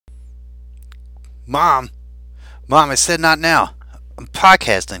Mom, Mom, I said not now. I'm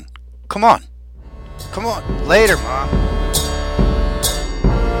podcasting. Come on. Come on. Later, Mom.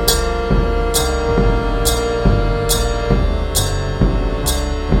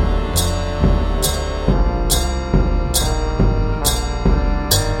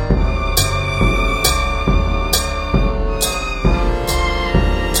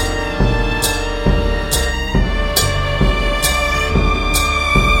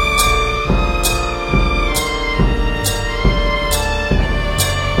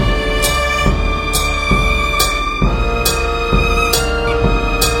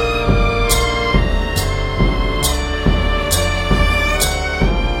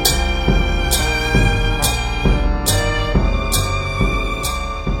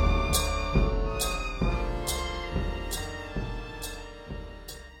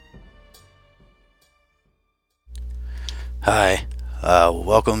 Hi.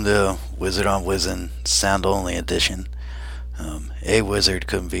 Welcome to Wizard on Wizen Sound Only Edition. A Wizard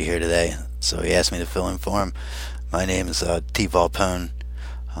couldn't be here today, so he asked me to fill in for him. My name is T. Volpone.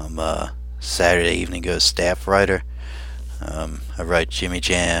 I'm a Saturday Evening Ghost staff writer. I write Jimmy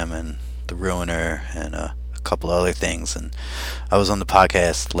Jam and The Ruiner and a couple other things. And I was on the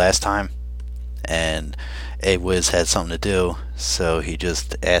podcast last time, and A Wiz had something to do, so he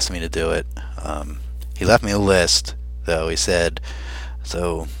just asked me to do it. He left me a list, though. He said,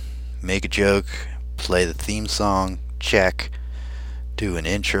 so make a joke, play the theme song, check, do an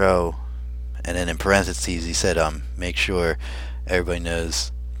intro, and then in parentheses he said, make sure everybody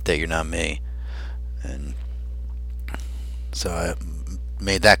knows that you're not me. And so I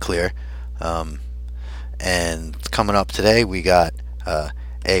made that clear. And coming up today, we got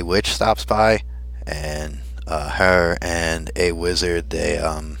A Witch stops by, and her and A Wizard, they,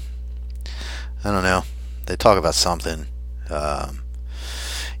 I don't know, they talk about something.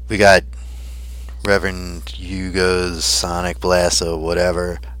 We got Reverend Hugo's Sonic Blast or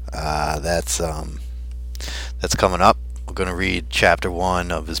whatever. That's coming up. We're gonna read chapter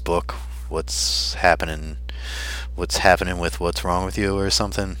 1 of his book, What's Happening with What's Wrong with You or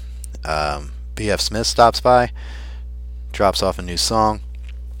something. B.F. Smith stops by, drops off a new song.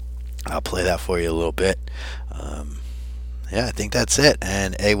 I'll play that for you a little bit. Yeah, I think that's it.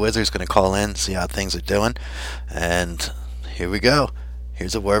 And A Wizard's going to call in, see how things are doing. And here we go.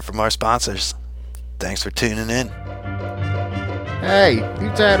 Here's a word from our sponsors. Thanks for tuning in. Hey, you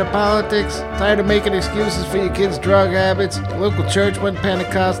tired of politics? Tired of making excuses for your kids' drug habits? Local church went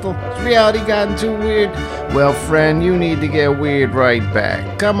Pentecostal? Has reality gotten too weird? Well, friend, you need to get weird right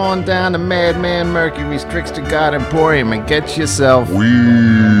back. Come on down to Madman Mercury's Trickster God Emporium and get yourself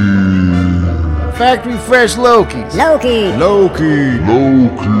weird. Factory Fresh Loki's. Loki.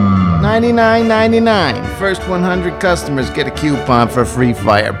 $99.99. First 100 customers get a coupon for free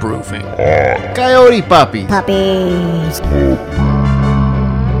fireproofing. Coyote Puppies. Puppies.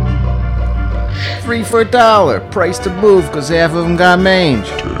 Free for $1. Price to move because half of them got mange.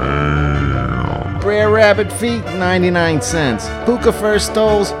 Brer Rabbit feet, 99 cents. Puka fur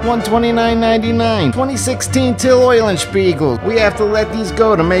stoles, $129.99. 2016 Till Eulenspiegel. We have to let these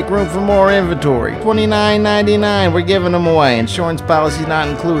go to make room for more inventory. $29.99, we're giving them away. Insurance policy not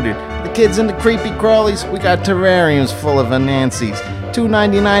included. The kids in the creepy crawlies, we got terrariums full of Anansies.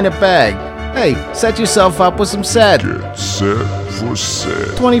 $2.99 a bag. Hey, set yourself up with some set. Get set for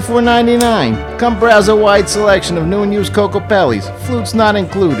set. $24.99. Come browse a wide selection of new and used Coco Pellies. Flutes not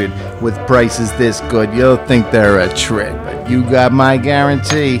included. With prices this good, you'll think they're a trick. But you got my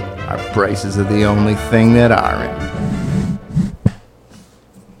guarantee. Our prices are the only thing that aren't.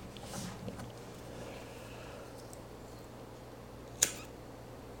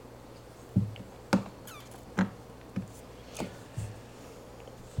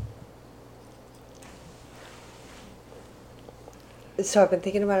 So I've been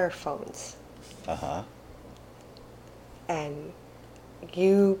thinking about our phones, Uh-huh. and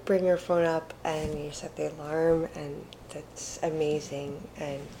you bring your phone up and you set the alarm, and that's amazing,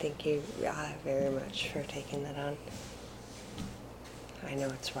 and thank you very much for taking that on. I know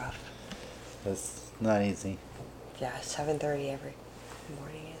it's rough. That's not easy. Yeah, 7:30 every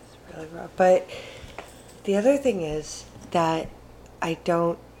morning is really rough. But the other thing is that I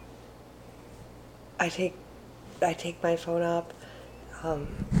take my phone up.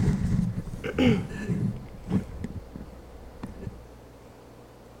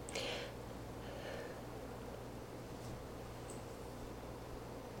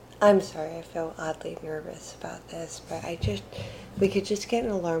 I'm sorry, I feel oddly nervous about this, but we could just get an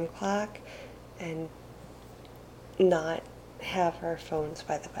alarm clock and not have our phones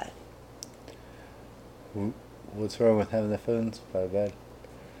by the bed. What's wrong with having the phones by the bed?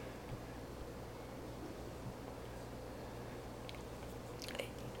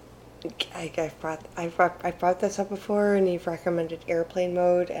 I brought this up before, and you've recommended airplane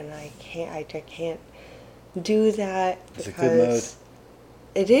mode, and I can't do that It's a good mode. because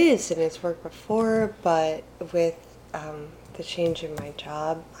it is, and it's worked before. But with the change in my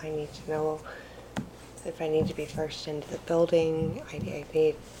job, I need to know if I need to be first into the building. I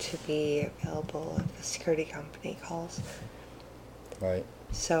need to be available if the security company calls. Right.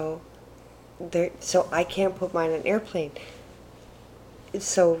 So I can't put mine on airplane.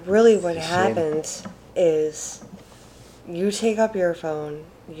 So really what It's a shame. happens is you take up your phone,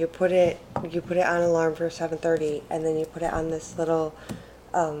 you put it on alarm for 7:30, and then you put it on this little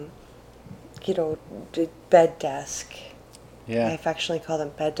bed desk. I Yeah. affectionately call them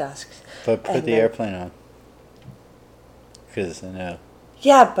bed desks. But put and the then- airplane on. Because I know.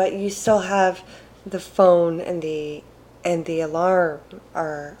 Yeah, but you still have the phone and the alarm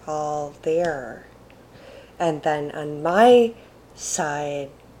are all there. And then on my side,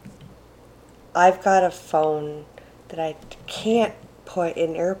 I've got a phone that I can't put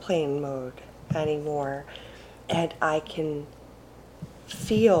in airplane mode anymore, and I can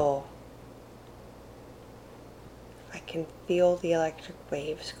feel the electric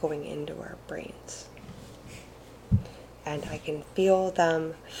waves going into our brains. And I can feel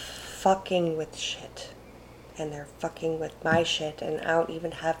them fucking with shit. And they're fucking with my shit, and I don't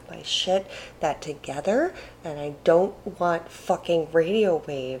even have my shit that together, and I don't want fucking radio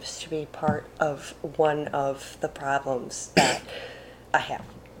waves to be part of one of the problems that I have.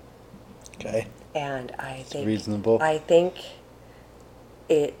 Okay. And I think reasonable. I think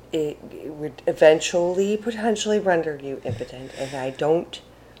it would eventually potentially render you impotent, and I don't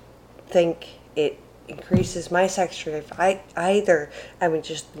think it increases my sex drive. I would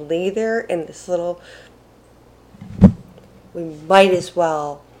just lay there in this little. We might as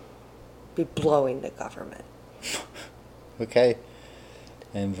well be blowing the government. Okay.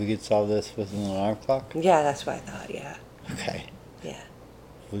 And we could solve this with an alarm clock? Yeah, that's what I thought. Yeah, Okay. yeah.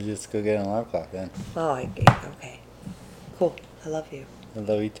 We'll just go get an alarm clock then. Oh, okay. Cool. I love you. I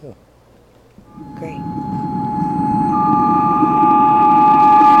love you too. Great.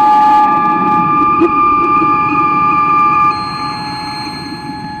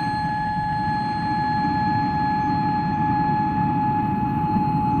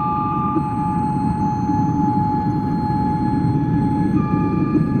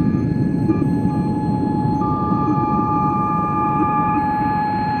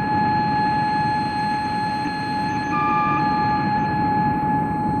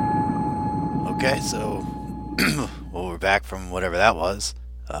 Okay, so well, we're back from whatever that was.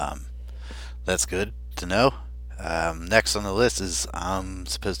 That's good to know. Next on the list is I'm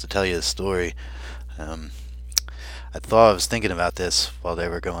supposed to tell you a story. I thought I was thinking about this while they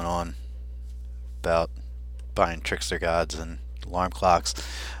were going on about buying trickster gods and alarm clocks.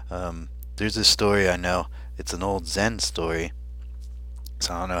 There's this story I know. It's an old Zen story,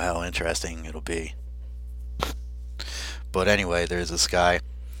 so I don't know how interesting it'll be. But anyway, there's this guy.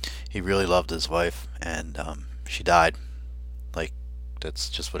 He really loved his wife, and she died. Like, that's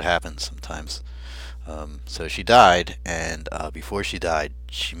just what happens sometimes. So she died, and before she died,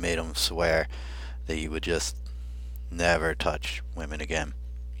 she made him swear that he would just never touch women again.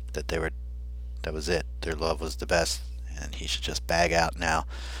 That was it. Their love was the best, and he should just bag out now,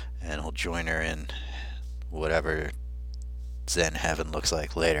 and he'll join her in whatever Zen heaven looks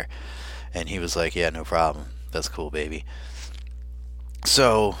like later. And he was like, yeah, no problem. That's cool, baby.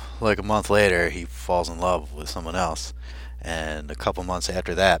 So, like a month later, he falls in love with someone else, and a couple months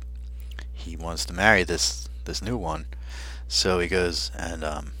after that, he wants to marry this new one. So he goes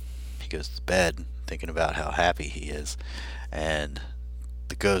to bed thinking about how happy he is, and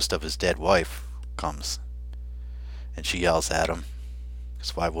the ghost of his dead wife comes, and she yells at him,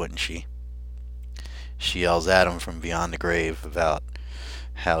 because why wouldn't she? She yells at him from beyond the grave about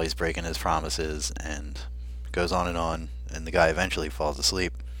how he's breaking his promises, and goes on, and the guy eventually falls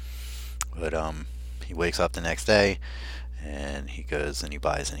asleep. But he wakes up the next day, and he goes and he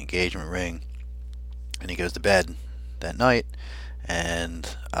buys an engagement ring, and he goes to bed that night,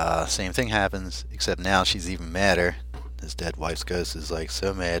 and same thing happens, except now she's even madder. His dead wife's ghost is like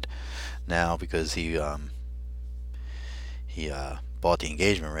so mad now because he bought the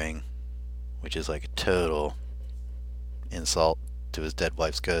engagement ring, which is like a total insult to his dead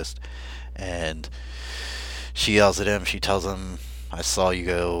wife's ghost. And she yells at him. She tells him, I saw you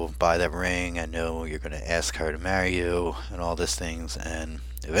go buy that ring. I know you're going to ask her to marry you and all these things. And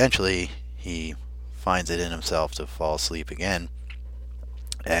eventually he finds it in himself to fall asleep again.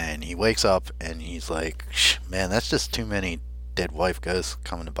 And he wakes up and he's like, man, that's just too many dead wife ghosts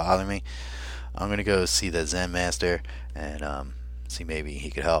coming to bother me. I'm going to go see the Zen master and see maybe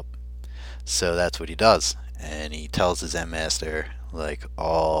he could help. So that's what he does, and he tells the Zen master like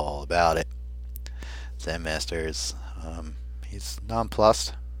all about it. Zen master is he's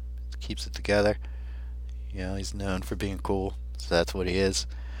nonplussed, keeps it together. He's known for being cool, so that's what he is.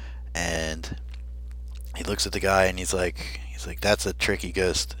 And he looks at the guy and he's like, that's a tricky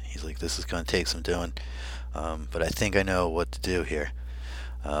ghost. He's like, this is going to take some doing, but I think I know what to do here.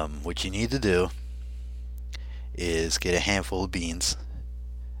 What you need to do is get a handful of beans.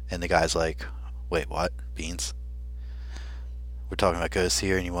 And the guy's like, wait, what? Beans? We're talking about ghosts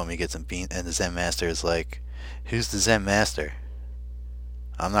here, and you want me to get some beans? And the Zen master is like, who's the Zen master?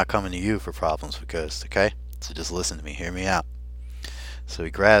 I'm not coming to you for problems with ghosts, okay? So just listen to me, hear me out. So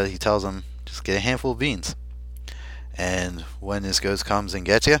he tells him, just get a handful of beans. And when this ghost comes and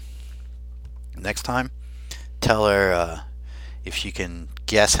gets you, next time, tell her if she can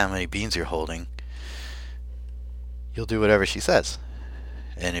guess how many beans you're holding, you'll do whatever she says.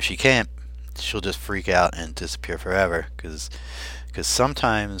 And if she can't, she'll just freak out and disappear forever, because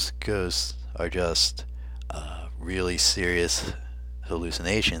sometimes ghosts are just really serious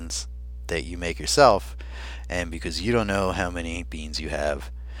hallucinations that you make yourself, and because you don't know how many beans you have,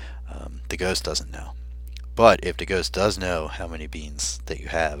 the ghost doesn't know. But if the ghost does know how many beans that you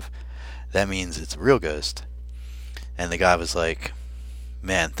have, that means it's a real ghost. And the guy was like,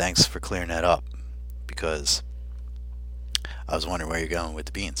 man, thanks for clearing that up, because I was wondering where you're going with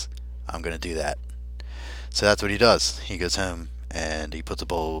the beans. I'm going to do that. So that's what he does. He goes home and he puts a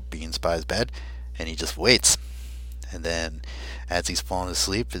bowl of beans by his bed and he just waits. And then as he's falling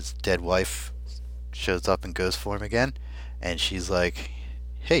asleep, his dead wife shows up in ghost form again, and she's like,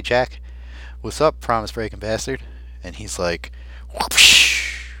 hey Jack, what's up, promise breaking bastard? And he's like,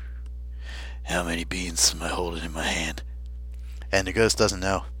 whoosh, how many beans am I holding in my hand? And the ghost doesn't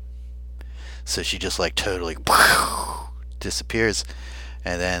know. So she just like totally disappears.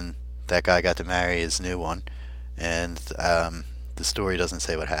 And then that guy got to marry his new one. And the story doesn't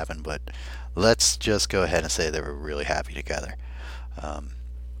say what happened, but let's just go ahead and say they were really happy together.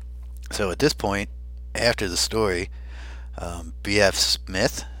 So at this point, after the story, B.F.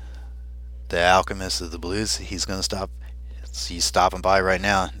 Smith, the alchemist of the blues, he's stopping by right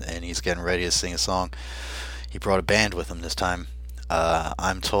now, and he's getting ready to sing a song. He brought a band with him this time.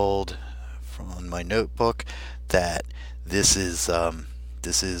 I'm told from my notebook that this is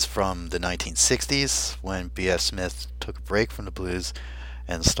from the 1960s, when B.F. Smith took a break from the blues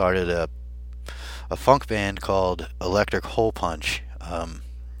and started a funk band called Electric Hole Punch.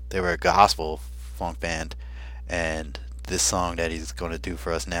 They were a gospel funk band, and this song that he's going to do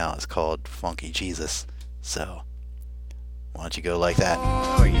for us now is called Funky Jesus. So why don't you go like that?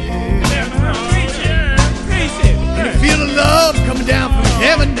 Oh yeah. Can you feel the love coming down from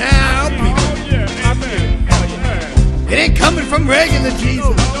heaven now, people? It ain't coming from regular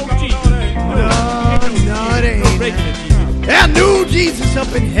Jesus. No, it ain't. There's new Jesus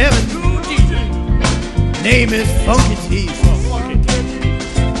up in heaven. Name is Funky Jesus.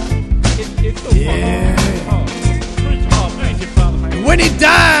 Yeah. And when he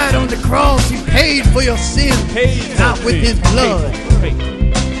died on the cross, he paid for your sin, not with his blood,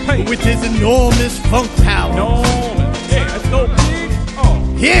 but with his enormous funk power.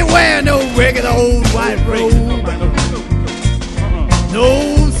 He ain't wearing no regular old white robe.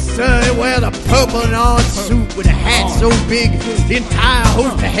 No, sir, he wears a purple and orange suit with a hat so big the entire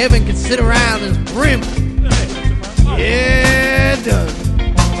host of heaven can sit around his brim. Yeah, it does.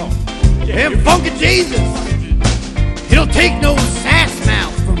 And Funky Jesus, he don't take no sass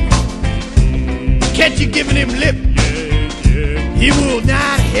mouth from you. Catch you giving him lip, he will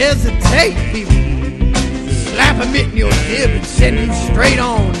not hesitate, people. Slap him in your jib and send you straight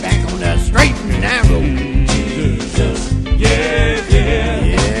on back on the straight and narrow. Jesus, yeah, yeah,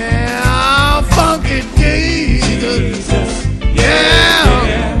 yeah, Funky Jesus,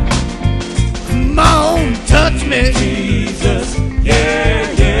 yeah. Come on, touch me, Jesus, yeah,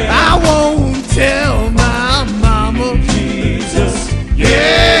 yeah. I won't tell my mama, Jesus,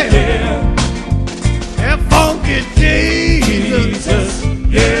 yeah, yeah. That Funky Jesus,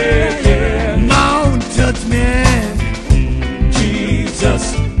 yeah, yeah. Come on, touch me,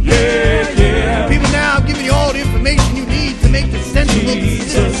 Jesus.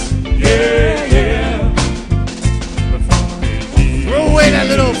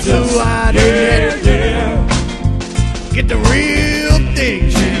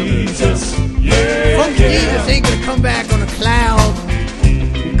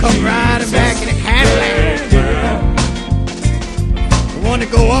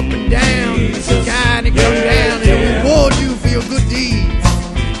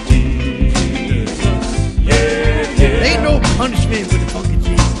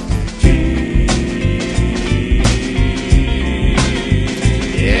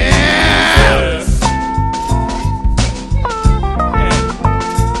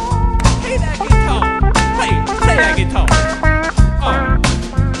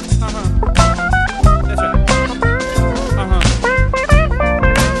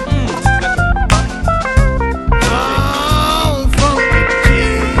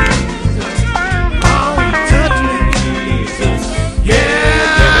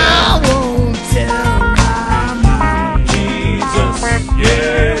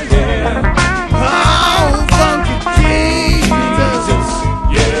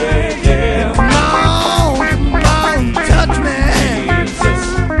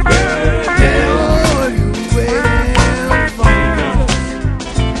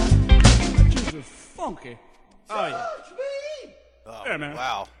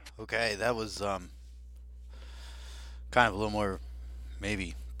 Okay, that was kind of a little more,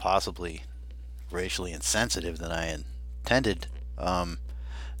 maybe possibly racially insensitive than I intended.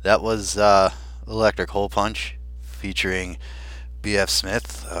 That was Electric Hole Punch featuring B.F.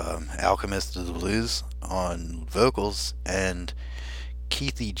 Smith, Alchemist of the Blues, on vocals, and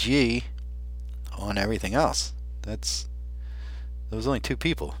Keithy G on everything else. There was only two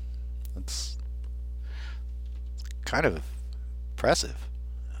people. That's kind of impressive.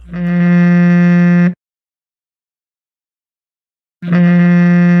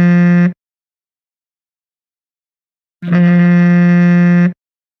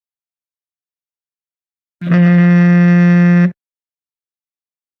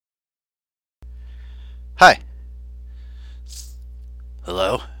 Hi.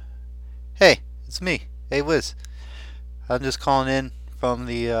 Hello? Hey, it's me. Hey, Wiz. I'm just calling in from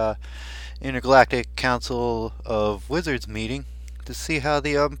the Intergalactic Council of Wizards meeting to see how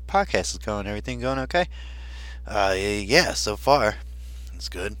the podcast is going. Everything going okay? Yeah, so far. It's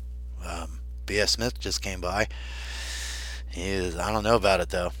good. B.S. Smith just came by. I don't know about it,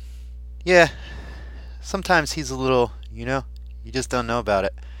 though. Yeah, sometimes he's a little, you just don't know about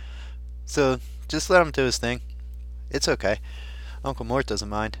it. So, just let him do his thing. It's okay. Uncle Mort doesn't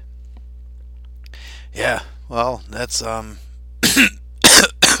mind. Yeah, well, that's,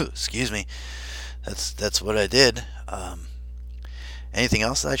 excuse me. That's what I did. Anything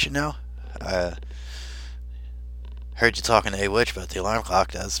else I should know? Heard you talking to A Witch about the alarm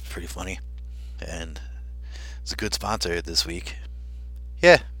clock. That was pretty funny. And it's a good sponsor this week.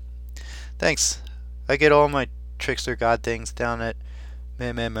 Yeah, thanks. I get all my Trickster God things down at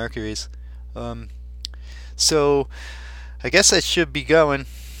Man Mercury's. So I guess I should be going.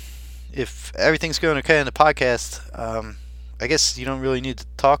 If everything's going okay on the podcast, I guess you don't really need to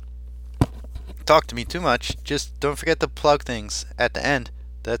talk to me too much. Just don't forget to plug things at the end.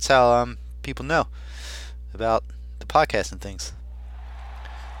 That's how people know about the podcast and things.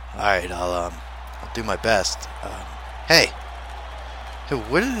 All right, I'll do my best. Hey,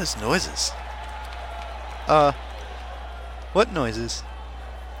 what are those noises? What noises?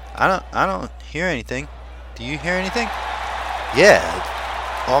 I don't hear anything. Do you hear anything? Yeah.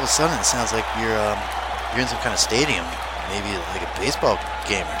 All of a sudden, it sounds like you're in some kind of stadium, maybe like a baseball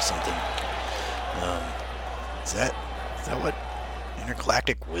game or something. Is that what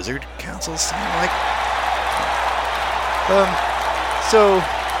Intergalactic Wizard Council sound like? So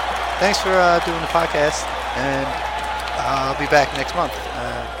thanks for doing the podcast, and I'll be back next month.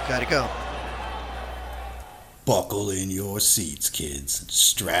 Gotta go. Buckle in your seats, kids.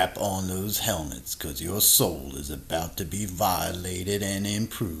 Strap on those helmets, 'cause your soul is about to be violated and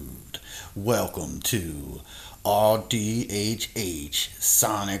improved. Welcome to RDHH,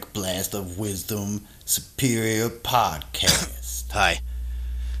 Sonic Blast of Wisdom Superior Podcast. Hi.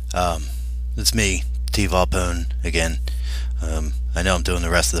 It's me, T. Valpone, again. I know I'm doing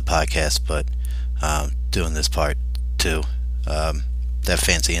the rest of the podcast, but doing this part too. That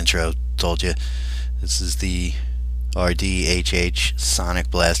fancy intro told you. This is the RDHH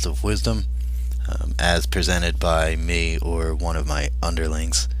Sonic Blast of Wisdom, as presented by me or one of my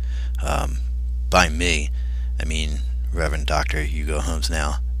underlings. By me, I mean Reverend Dr. Hugo Holmes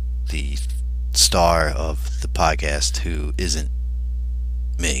now, the star of the podcast, who isn't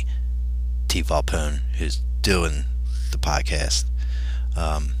me, T. Valpone, who's doing the podcast.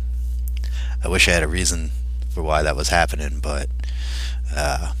 I wish I had a reason for why that was happening, but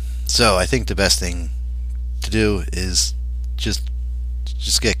so I think the best thing to do is just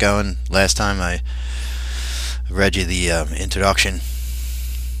get going. Last time I read you the introduction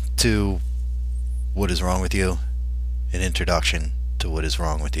to What Is Wrong With You, an introduction to What Is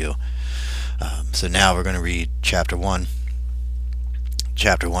Wrong With You. So now we're going to read Chapter 1.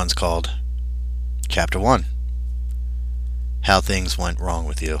 Chapter 1's called Chapter 1, How Things Went Wrong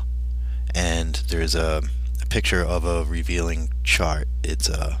With You. And there's a picture of a revealing chart. It's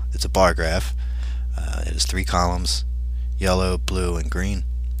a bar graph. It has 3 columns: yellow, blue, and green.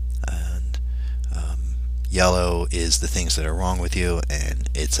 And yellow is the things that are wrong with you, and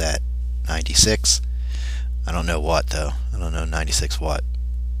it's at 96. I don't know what, though. I don't know 96 what.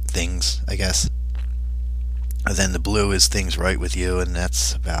 Things, I guess. And then the blue is things right with you, and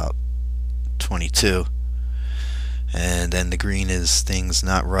that's about 22. And then the green is things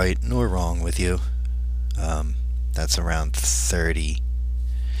not right nor wrong with you. That's around 30.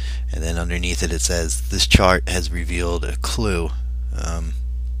 And then underneath it says, this chart has revealed a clue. The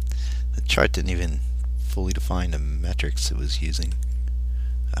chart didn't even fully define the metrics it was using.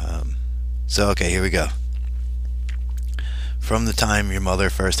 So okay, here we go. From the time your mother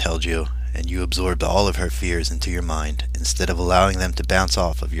first held you and you absorbed all of her fears into your mind instead of allowing them to bounce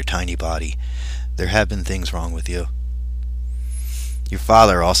off of your tiny body, there have been things wrong with you. Your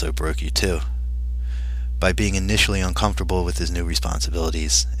father also broke you too, by being initially uncomfortable with his new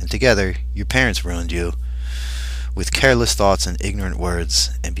responsibilities, and together, your parents ruined you with careless thoughts and ignorant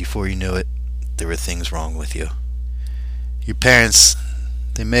words, and before you knew it, there were things wrong with you. Your parents,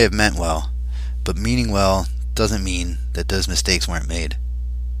 they may have meant well, but meaning well doesn't mean that those mistakes weren't made.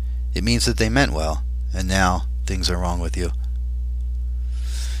 It means that they meant well, and now things are wrong with you.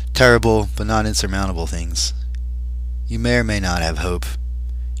 Terrible, but not insurmountable things. You may or may not have hope.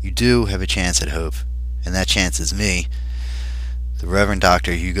 You do have a chance at hope, and that chance is me, the Reverend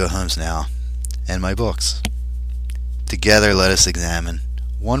Dr. Hugo Holmes now, and my books. Together let us examine,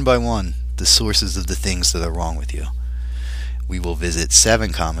 one by one, the sources of the things that are wrong with you. We will visit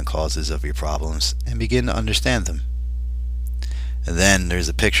 7 common causes of your problems and begin to understand them. And then there's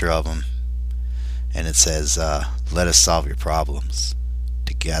a picture of them, and it says, let us solve your problems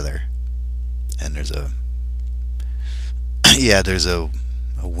together. And there's a there's a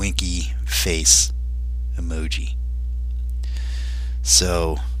winky face emoji.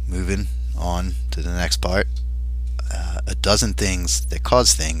 So moving on to the next part, a dozen things that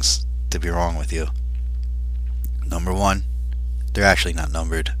cause things to be wrong with you. Number 1, they're actually not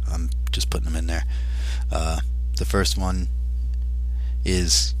numbered, I'm just putting them in there. The first one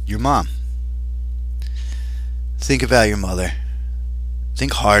is your mom. Think about your mother.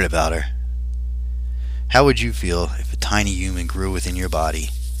 Think hard about her. How would you feel if a tiny human grew within your body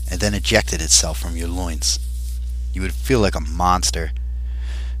and then ejected itself from your loins? You would feel like a monster.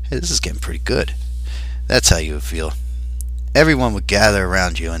 Hey, this is getting pretty good. That's how you would feel. Everyone would gather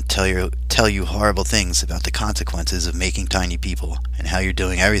around you and tell you horrible things about the consequences of making tiny people and how you're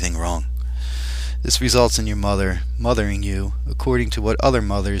doing everything wrong. This results in your mother mothering you according to what other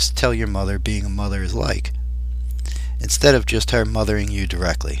mothers tell your mother being a mother is like, instead of just her mothering you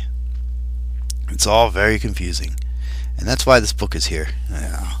directly. It's all very confusing, and that's why this book is here,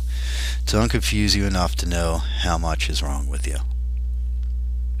 to unconfuse you enough to know how much is wrong with you.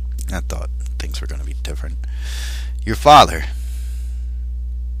 I thought things were going to be different. Your father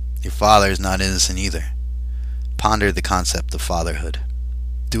is not innocent either. Ponder the concept of fatherhood.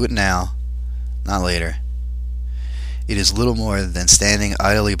 Do it now, not later. It is little more than standing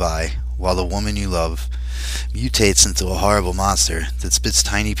idly by while the woman you love mutates into a horrible monster that spits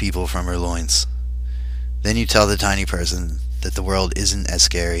tiny people from her loins. Then you tell the tiny person that the world isn't as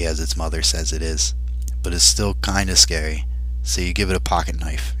scary as its mother says it is, but is still kinda scary, so you give it a pocket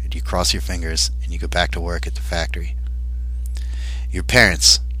knife, and you cross your fingers, and you go back to work at the factory. Your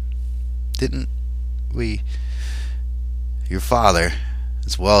parents, your father,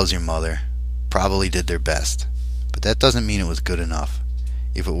 as well as your mother, probably did their best, but that doesn't mean it was good enough.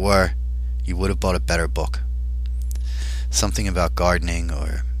 If it were, you would have bought a better book. Something about gardening,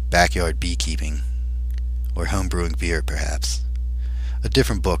 or backyard beekeeping, or home brewing beer, perhaps. A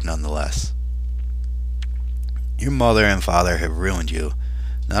different book nonetheless. Your mother and father have ruined you,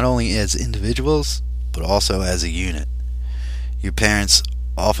 not only as individuals, but also as a unit. Your parents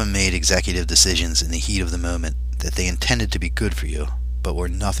often made executive decisions in the heat of the moment that they intended to be good for you, but were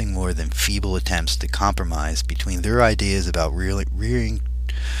nothing more than feeble attempts to compromise between their ideas about rearing...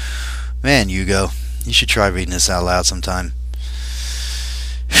 Man, Hugo, you should try reading this out loud sometime.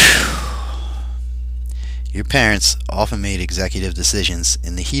 Your parents often made executive decisions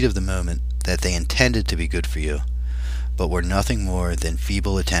in the heat of the moment that they intended to be good for you, but were nothing more than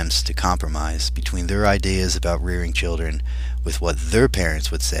feeble attempts to compromise between their ideas about rearing children with what their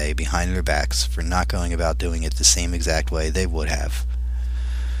parents would say behind their backs for not going about doing it the same exact way they would have.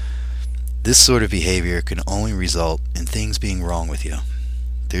 This sort of behavior can only result in things being wrong with you.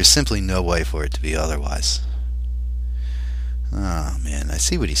 There's simply no way for it to be otherwise. Oh man, I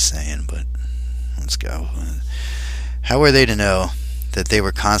see what he's saying, but let's go. How were they to know that they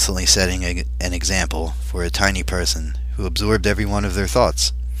were constantly setting an example for a tiny person who absorbed every one of their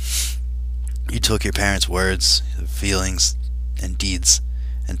thoughts? You took your parents' words, feelings, and deeds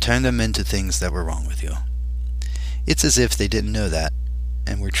and turned them into things that were wrong with you. It's as if they didn't know that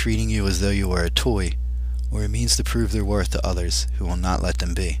and were treating you as though you were a toy or a means to prove their worth to others who will not let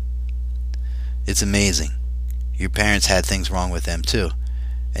them be. It's amazing. Your parents had things wrong with them too,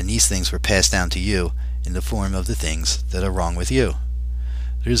 and these things were passed down to you in the form of the things that are wrong with you.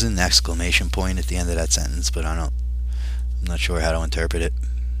 There's an exclamation point at the end of that sentence, but I'm not sure how to interpret it.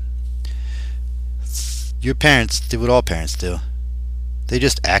 Your parents did what all parents do. They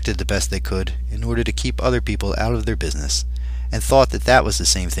just acted the best they could in order to keep other people out of their business, and thought that that was the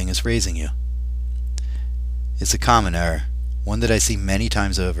same thing as raising you. It's a common error, one that I see many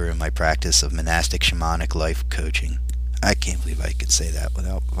times over in my practice of monastic shamanic life coaching. I can't believe I could say that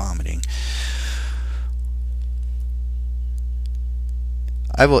without vomiting.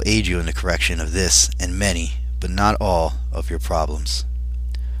 I will aid you in the correction of this and many, but not all, of your problems.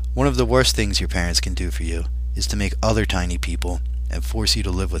 One of the worst things your parents can do for you is to make other tiny people and force you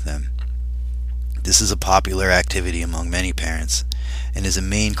to live with them. This is a popular activity among many parents and is a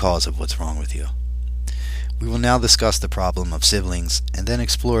main cause of what's wrong with you. We will now discuss the problem of siblings and then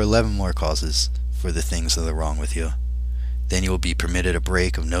explore 11 more causes for the things that are wrong with you. Then you will be permitted a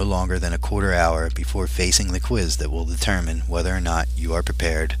break of no longer than a quarter hour before facing the quiz that will determine whether or not you are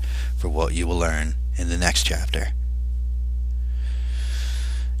prepared for what you will learn in the next chapter.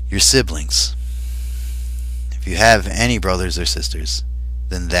 Your siblings. If you have any brothers or sisters,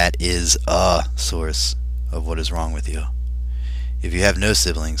 then that is a source of what is wrong with you. If you have no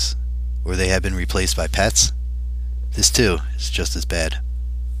siblings, or they have been replaced by pets, this too is just as bad.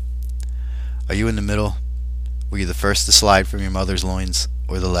 Are you in the middle? Were you the first to slide from your mother's loins,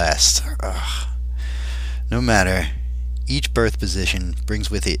 or the last? Ugh. No matter, each birth position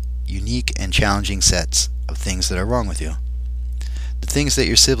brings with it unique and challenging sets of things that are wrong with you. The things that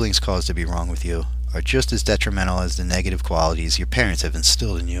your siblings cause to be wrong with you are just as detrimental as the negative qualities your parents have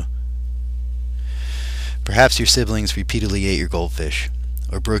instilled in you. Perhaps your siblings repeatedly ate your goldfish,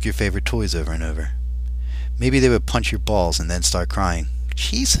 or broke your favorite toys over and over. Maybe they would punch your balls and then start crying.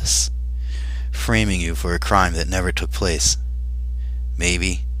 Jesus! Framing you for a crime that never took place.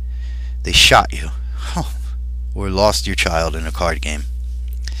 Maybe they shot you, or lost your child in a card game.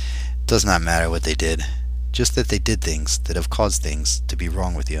 It does not matter what they did, just that they did things that have caused things to be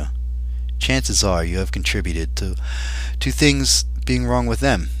wrong with you. Chances are you have contributed to things being wrong with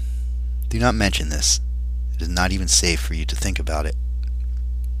them. Do not mention this. It is not even safe for you to think about it.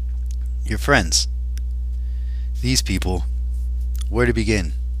 Your friends. These people, where to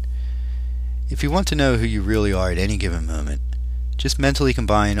begin? If you want to know who you really are at any given moment, just mentally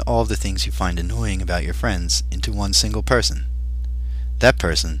combine all of the things you find annoying about your friends into one single person. That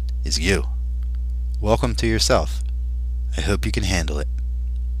person is you. Welcome to yourself. I hope you can handle it.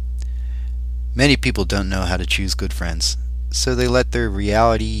 Many people don't know how to choose good friends, so they let their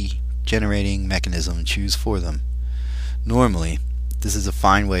reality-generating mechanism choose for them. Normally, this is a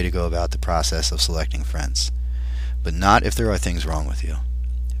fine way to go about the process of selecting friends, but not if there are things wrong with you.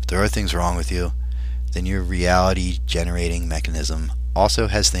 If there are things wrong with you, then your reality-generating mechanism also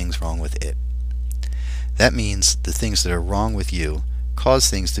has things wrong with it. That means the things that are wrong with you cause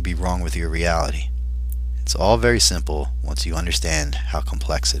things to be wrong with your reality. It's all very simple once you understand how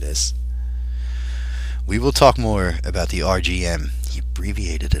complex it is. We will talk more about the RGM, he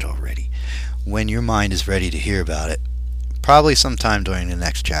abbreviated it already, when your mind is ready to hear about it, probably sometime during the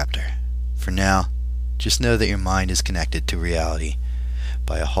next chapter. For now, just know that your mind is connected to reality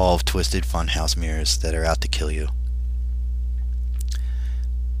by a hall of twisted funhouse mirrors that are out to kill you.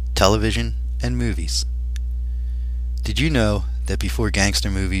 Television and movies. Did you know that before gangster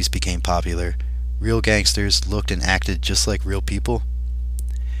movies became popular, real gangsters looked and acted just like real people?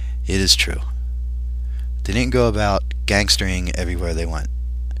 It is true. They didn't go about gangstering everywhere they went.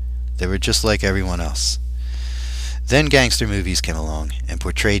 They were just like everyone else. Then gangster movies came along and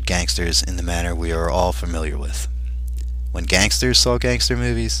portrayed gangsters in the manner we are all familiar with. When gangsters saw gangster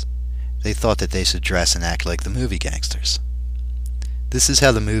movies, they thought that they should dress and act like the movie gangsters. This is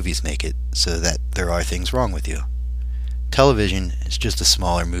how the movies make it so that there are things wrong with you. Television is just a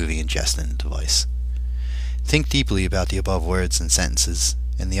smaller movie ingestion device. Think deeply about the above words and sentences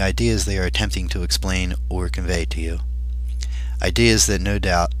and the ideas they are attempting to explain or convey to you. Ideas that no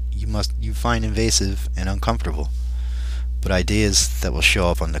doubt you find invasive and uncomfortable, but ideas that will show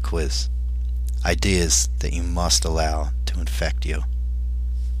up on the quiz. Ideas that you must allow to infect you.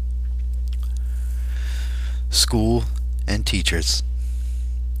 School and teachers.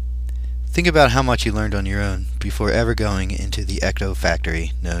 Think about how much you learned on your own before ever going into the ecto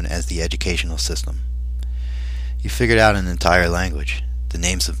factory known as the educational system. You figured out an entire language, the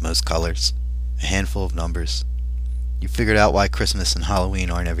names of most colors, a handful of numbers. You figured out why Christmas and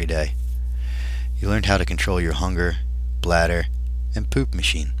Halloween aren't every day. You learned how to control your hunger, bladder, and poop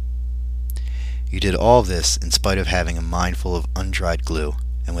machine. You did all of this in spite of having a mind full of undried glue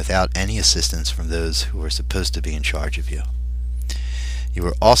and without any assistance from those who were supposed to be in charge of you. You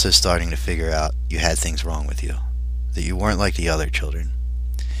were also starting to figure out you had things wrong with you, that you weren't like the other children.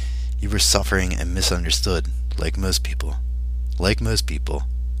 You were suffering and misunderstood, like most people. Like most people,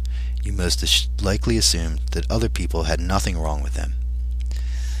 you most likely assumed that other people had nothing wrong with them.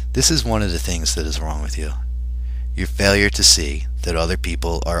 This is one of the things that is wrong with you. Your failure to see that other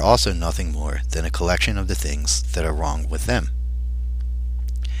people are also nothing more than a collection of the things that are wrong with them.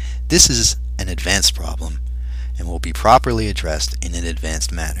 This is an advanced problem and will be properly addressed in an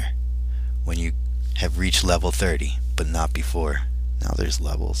advanced manner when you have reached level 30, but not before. Now there's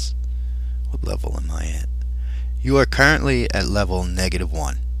levels. What level am I at? You are currently at level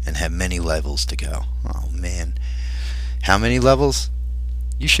 -1 and have many levels to go. Oh man. How many levels?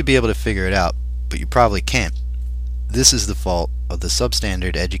 You should be able to figure it out, but you probably can't. This is the fault of the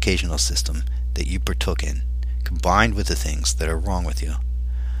substandard educational system that you partook in, combined with the things that are wrong with you.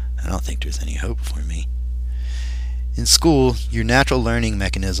 I don't think there's any hope for me. In school, your natural learning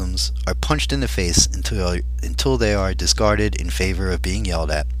mechanisms are punched in the face until they are discarded in favor of being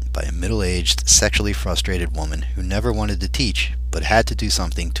yelled at by a middle-aged, sexually frustrated woman who never wanted to teach, but had to do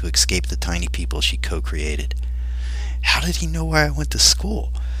something to escape the tiny people she co-created. How did he know where I went to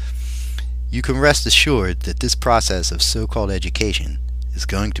school? You can rest assured that this process of so-called education is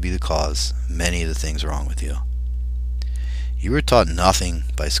going to be the cause of many of the things wrong with you. You were taught nothing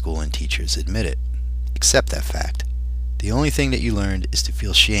by school and teachers, admit it. Accept that fact. The only thing that you learned is to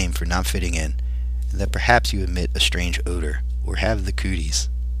feel shame for not fitting in, and that perhaps you emit a strange odor, or have the cooties.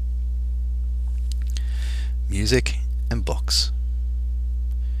 Music and books.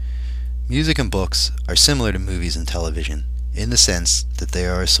 Music and books are similar to movies and television, in the sense that they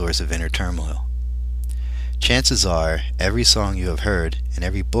are a source of inner turmoil. Chances are, every song you have heard and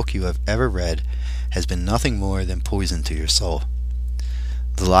every book you have ever read has been nothing more than poison to your soul.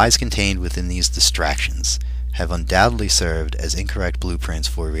 The lies contained within these distractions have undoubtedly served as incorrect blueprints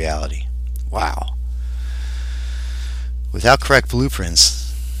for reality. Wow. Without correct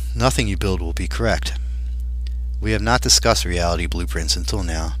blueprints, nothing you build will be correct. We have not discussed reality blueprints until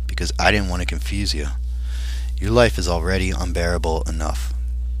now because I didn't want to confuse you. Your life is already unbearable enough.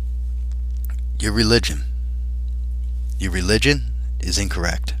 Your religion. Your religion is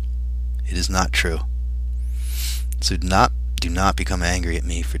incorrect. It is not true. So do not become angry at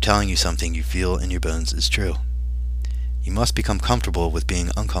me for telling you something you feel in your bones is true. You must become comfortable with being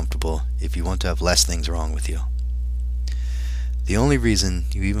uncomfortable if you want to have less things wrong with you. The only reason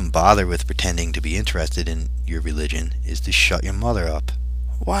you even bother with pretending to be interested in your religion is to shut your mother up.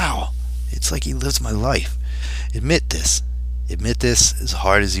 Wow, it's like he lives my life. Admit this. Admit this as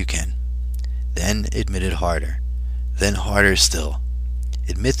hard as you can. Then admit it harder. Then harder still.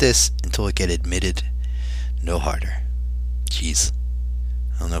 Admit this until it gets admitted no harder. Jeez.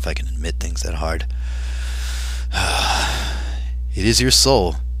 I don't know if I can admit things that hard. It is your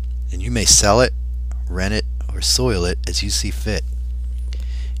soul, and you may sell it, rent it, or soil it as you see fit.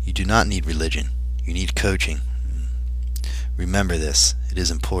 You do not need religion. You need coaching. Remember this. It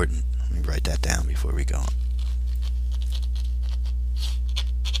is important. Let me write that down before we go.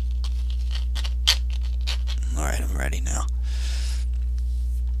 Alright, I'm ready now.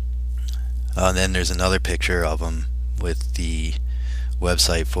 And then there's another picture of him with the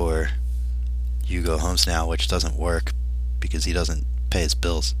website for Hugo Homes Now, which doesn't work because he doesn't pay his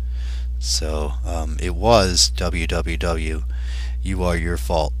bills. So it was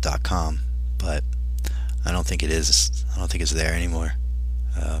www.youareyourfault.com, but I don't think it is. I don't think it's there anymore.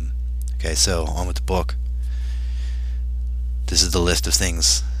 Okay, so on with the book. This is the list of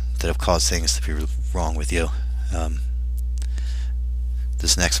things that have caused things to be wrong with you.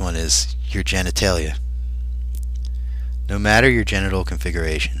 This next one is your genitalia. No matter your genital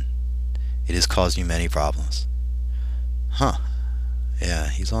configuration, it has caused you many problems. Huh. Yeah,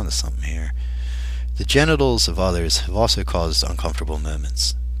 he's on to something here. The genitals of others have also caused uncomfortable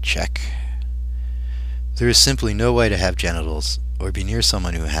moments. Check. There is simply no way to have genitals or be near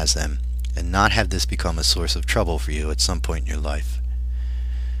someone who has them and not have this become a source of trouble for you at some point in your life.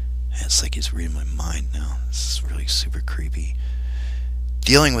 It's like he's reading my mind now. This is really super creepy.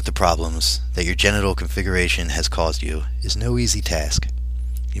 Dealing with the problems that your genital configuration has caused you is no easy task.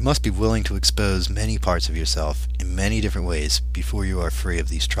 You must be willing to expose many parts of yourself in many different ways before you are free of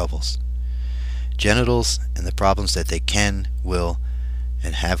these troubles. Genitals and the problems that they can, will,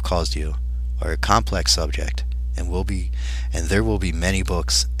 and have caused you are a complex subject, and there will be many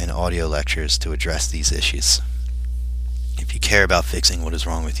books and audio lectures to address these issues. If you care about fixing what is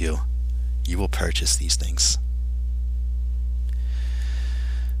wrong with you, you will purchase these things.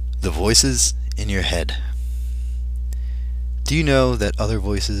 The voices in your head. Do you know that other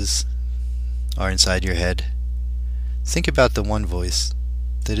voices are inside your head? Think about the one voice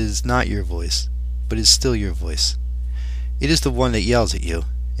that is not your voice, but is still your voice. It is the one that yells at you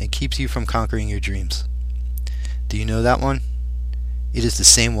and keeps you from conquering your dreams. Do you know that one? It is the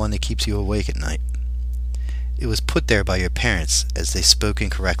same one that keeps you awake at night. It was put there by your parents as they spoke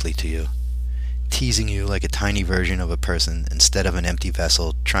incorrectly to you, teasing you like a tiny version of a person instead of an empty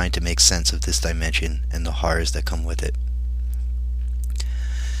vessel trying to make sense of this dimension and the horrors that come with it.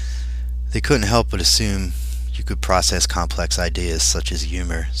 They couldn't help but assume you could process complex ideas such as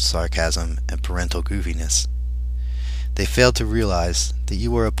humor, sarcasm, and parental goofiness. They failed to realize that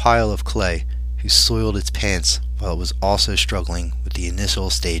you were a pile of clay who soiled its pants while it was also struggling with the initial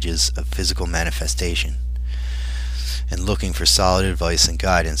stages of physical manifestation and looking for solid advice and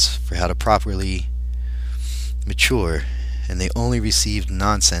guidance for how to properly mature, and they only received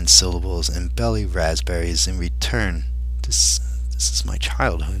nonsense syllables and belly raspberries in return. This is my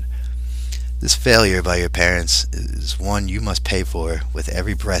childhood. This failure by your parents is one you must pay for with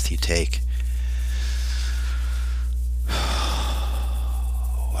every breath you take.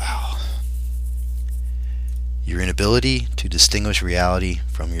 Wow. Your inability to distinguish reality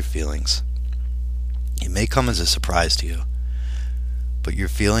from your feelings. It may come as a surprise to you, but your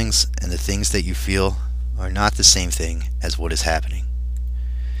feelings and the things that you feel are not the same thing as what is happening.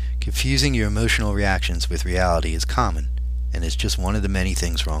 Confusing your emotional reactions with reality is common, and is just one of the many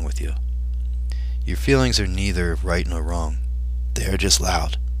things wrong with you. Your feelings are neither right nor wrong. They are just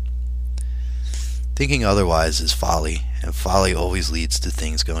loud. Thinking otherwise is folly, and folly always leads to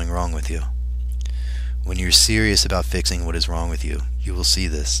things going wrong with you. When you're serious about fixing what is wrong with you, you will see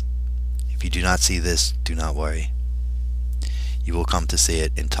this. If you do not see this, do not worry. You will come to see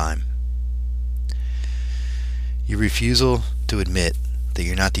it in time. Your refusal to admit that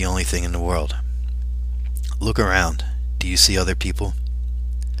you're not the only thing in the world. Look around. Do you see other people?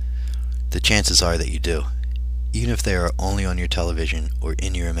 The chances are that you do, even if they are only on your television or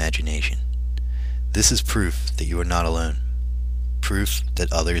in your imagination. This is proof that you are not alone. Proof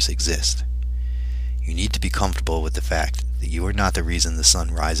that others exist. You need to be comfortable with the fact that you are not the reason the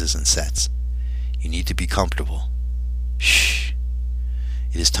sun rises and sets. You need to be comfortable. Shh.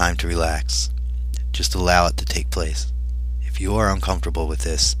 It is time to relax. Just allow it to take place. If you are uncomfortable with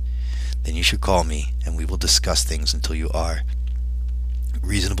this, then you should call me and we will discuss things until you are.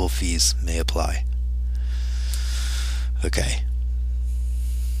 Reasonable fees may apply. Okay.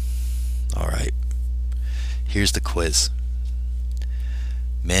 Alright. Here's the quiz.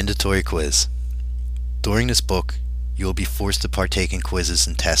 Mandatory quiz. During this book, you will be forced to partake in quizzes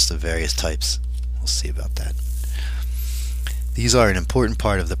and tests of various types. We'll see about that. These are an important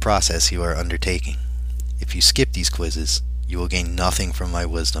part of the process you are undertaking. If you skip these quizzes, you will gain nothing from my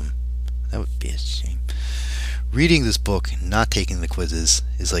wisdom. That would be a shame. Reading this book and not taking the quizzes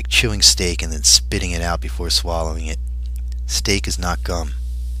is like chewing steak and then spitting it out before swallowing it. Steak is not gum.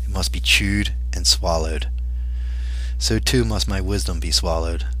 It must be chewed and swallowed. So too must my wisdom be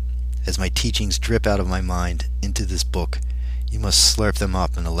swallowed. As my teachings drip out of my mind into this book, you must slurp them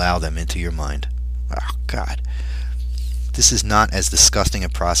up and allow them into your mind. Oh, God. This is not as disgusting a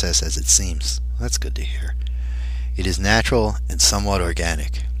process as it seems. That's good to hear. It is natural and somewhat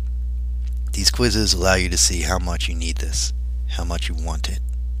organic. These quizzes allow you to see how much you need this, how much you want it.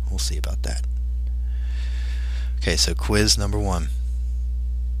 We'll see about that. Okay, so quiz number 1.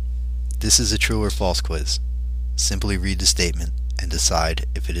 This is a true or false quiz. Simply read the statement and decide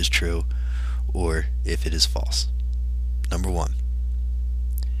if it is true or if it is false. Number 1.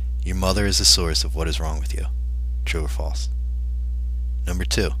 Your mother is the source of what is wrong with you. True or false? Number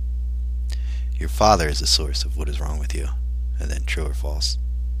 2. Your father is the source of what is wrong with you. And then true or false?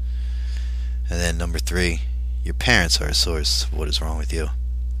 And then number 3, your parents are a source of what is wrong with you.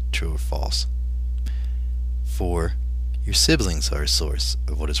 True or false? 4, your siblings are a source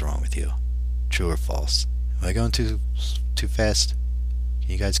of what is wrong with you. True or false? Am I going too fast? Can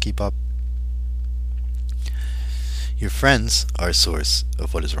you guys keep up? Your friends are a source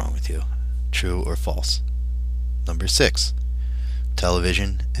of what is wrong with you. True or false? Number 6,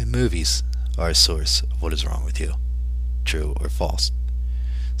 television and movies are a source of what is wrong with you. True or false?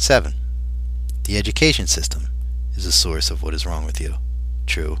 7, the education system is a source of what is wrong with you.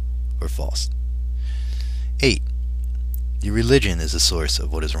 True or false? 8, your religion is a source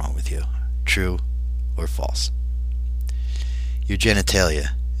of what is wrong with you. True or false? Your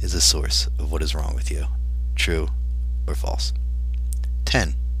genitalia is a source of what is wrong with you. True or false?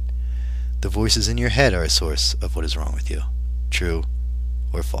 10, the voices in your head are a source of what is wrong with you. True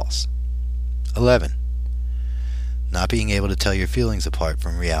or false? 11, not being able to tell your feelings apart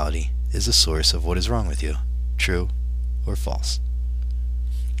from reality is a source of what is wrong with you. True or false?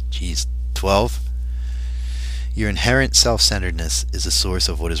 Geez. 12, your inherent self-centeredness is a source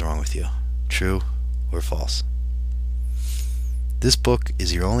of what is wrong with you. True or false? This book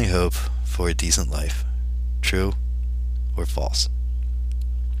is your only hope for a decent life. True or false?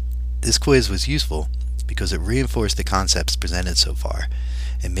 This quiz was useful because it reinforced the concepts presented so far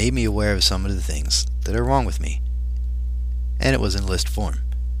and made me aware of some of the things that are wrong with me. And it was in list form.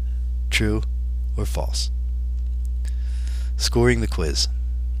 True or false. Scoring the quiz.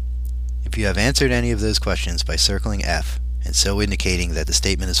 If you have answered any of those questions by circling F and so indicating that the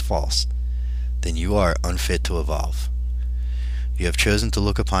statement is false, then you are unfit to evolve. You have chosen to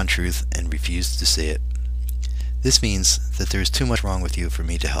look upon truth and refused to see it. This means that there is too much wrong with you for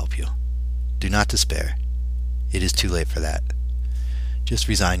me to help you. Do not despair. It is too late for that. Just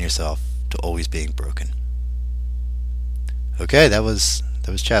resign yourself to always being broken. Okay, that was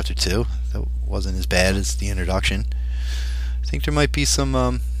chapter 2. That wasn't as bad as the introduction. I think there might be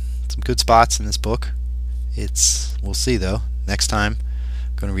some good spots in this book. We'll see though. Next time,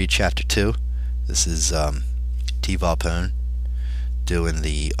 I'm going to read chapter 2. This is T. Volpone doing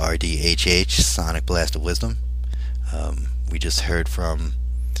the RDHH Sonic Blast of Wisdom. We just heard from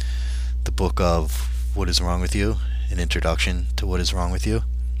the book of What is Wrong with You, an introduction to What is Wrong with You,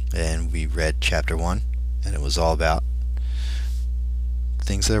 and we read chapter 1, and it was all about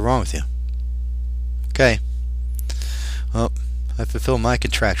things that are wrong with you. Okay. Well, I fulfilled my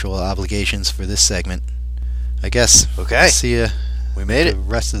contractual obligations for this segment. I guess. Okay. See you. We made it. The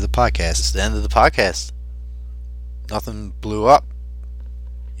rest of the podcast. It's the end of the podcast. Nothing blew up.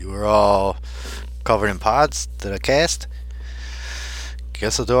 You were all covered in pods that I cast.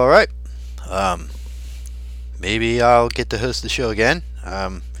 Guess I'll do alright. Maybe I'll get to host the show again.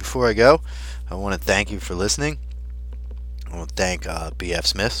 Before I go, I want to thank you for listening. I want to thank BF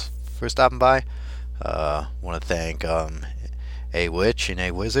Smith for stopping by. I want to thank A Witch and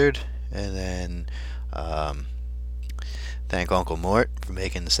A Wizard, and then thank Uncle Mort for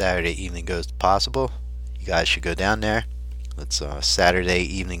making the Saturday Evening Ghost possible. You guys should go down there. It's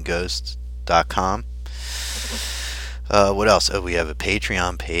SaturdayEveningGhost.com. What else? Oh, we have a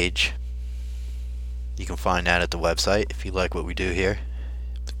Patreon page. You can find that at the website if you like what we do here.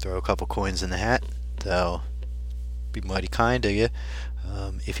 Throw a couple coins in the hat. That'll be mighty kind of you.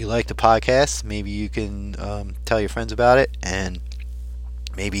 If you like the podcast, maybe you can tell your friends about it and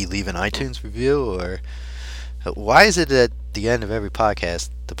maybe leave an iTunes review. Or why is it at the end of every podcast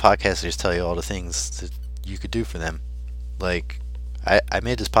the podcasters tell you all the things that you could do for them? Like, I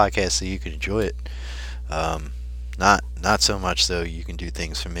made this podcast so you could enjoy it. Not so much so you can do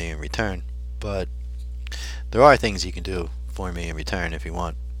things for me in return, but there are things you can do for me in return if you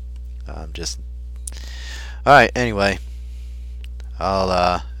want. Alright, anyway,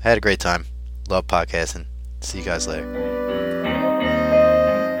 I had a great time. Love podcasting. See you guys later.